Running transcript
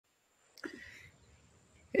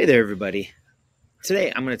Hey there, everybody. Today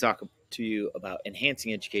I'm going to talk to you about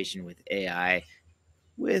enhancing education with AI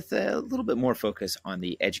with a little bit more focus on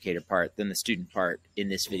the educator part than the student part in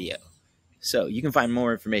this video. So you can find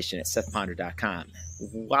more information at sethponder.com.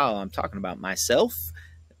 While I'm talking about myself,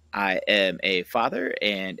 I am a father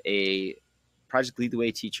and a Project Lead the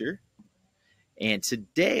Way teacher. And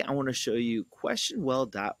today I want to show you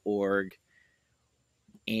QuestionWell.org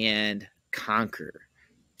and Conker.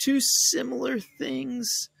 Two similar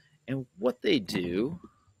things, and what they do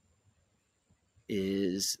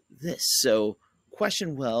is this. So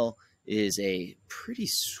QuestionWell is a pretty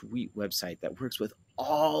sweet website that works with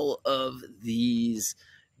all of these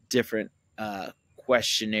different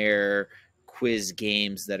questionnaire quiz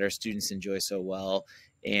games that our students enjoy so well.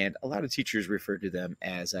 And a lot of teachers refer to them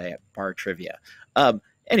as a bar trivia.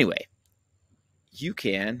 Anyway, you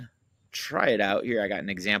can try it out. Here, I got an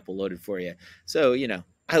example loaded for you. So,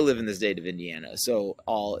 I live in the state of Indiana, so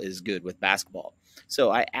all is good with basketball.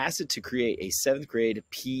 So I asked it to create a 7th grade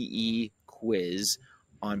PE quiz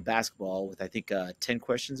on basketball with, I think, 10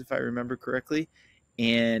 questions, if I remember correctly.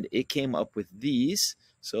 And it came up with these.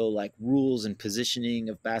 So like rules and positioning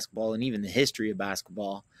of basketball and even the history of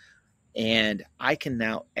basketball. And I can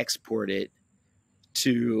now export it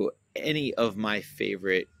to any of my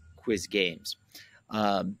favorite quiz games.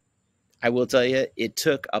 I will tell you, it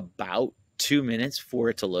took about 2 minutes for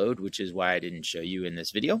it to load, which is why I didn't show you in this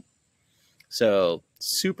video. So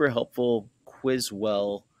super helpful, quiz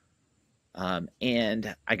well.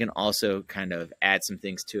 And I can also kind of add some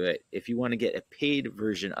things to it. If you want to get a paid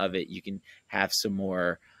version of it, you can have some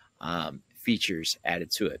more features added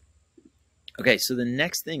to it. Okay, so the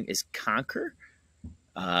next thing is Conker.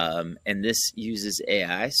 And this uses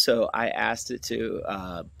AI. So I asked it to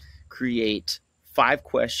create 5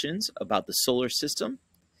 questions about the solar system.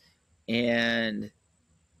 And,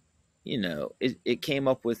 it came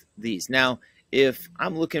up with these. Now, if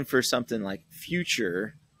I'm looking for something like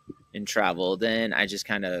future in travel, then I just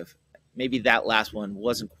kind of, maybe that last one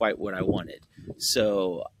wasn't quite what I wanted.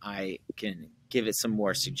 So I can give it some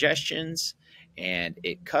more suggestions, and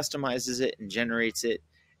it customizes it and generates it.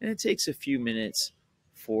 And it takes a few minutes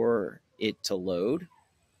for it to load.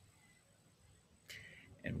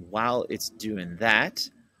 And while it's doing that,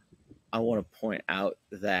 I want to point out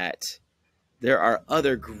that there are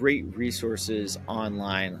other great resources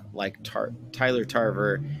online like Tyler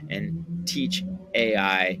Tarver and Teach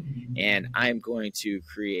AI, and I'm going to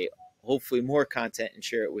create hopefully more content and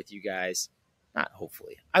share it with you guys. Not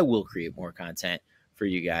hopefully, I will create more content for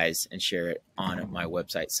you guys and share it on my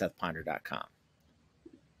website, sethponder.com.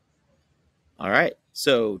 All right,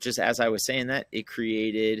 so just as I was saying that, it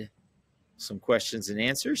created some questions and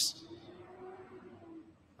answers.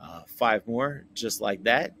 5 more just like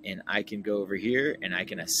that, and I can go over here and I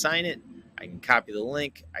can assign it. I can copy the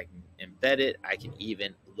link, I can embed it, I can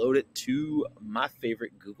even load it to my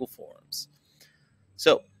favorite Google Forms.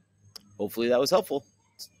 So hopefully that was helpful.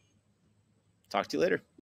 Talk to you later.